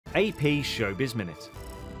AP Showbiz Minute.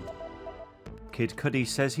 Kid Cudi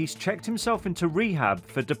says he's checked himself into rehab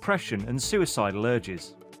for depression and suicidal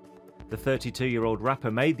urges. The 32-year-old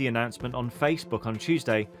rapper made the announcement on Facebook on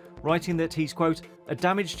Tuesday, writing that he's, quote, "a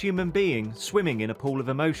damaged human being swimming in a pool of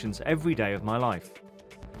emotions every day of my life."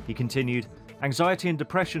 He continued, "Anxiety and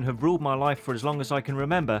depression have ruled my life for as long as I can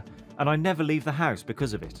remember, and I never leave the house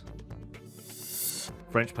because of it."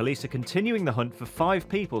 French police are continuing the hunt for 5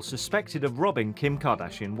 people suspected of robbing Kim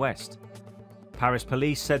Kardashian West. Paris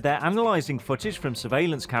police said they're analysing footage from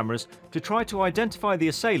surveillance cameras to try to identify the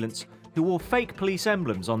assailants who wore fake police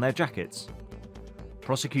emblems on their jackets.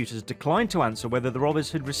 Prosecutors declined to answer whether the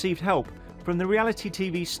robbers had received help from the reality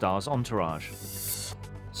TV star's entourage.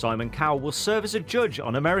 Simon Cowell will serve as a judge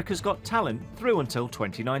on America's Got Talent through until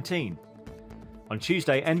 2019. On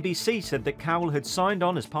Tuesday, NBC said that Cowell had signed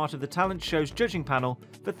on as part of the talent show's judging panel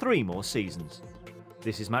for 3 more seasons.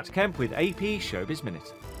 This is Matt Kemp with AP Showbiz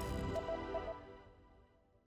Minute.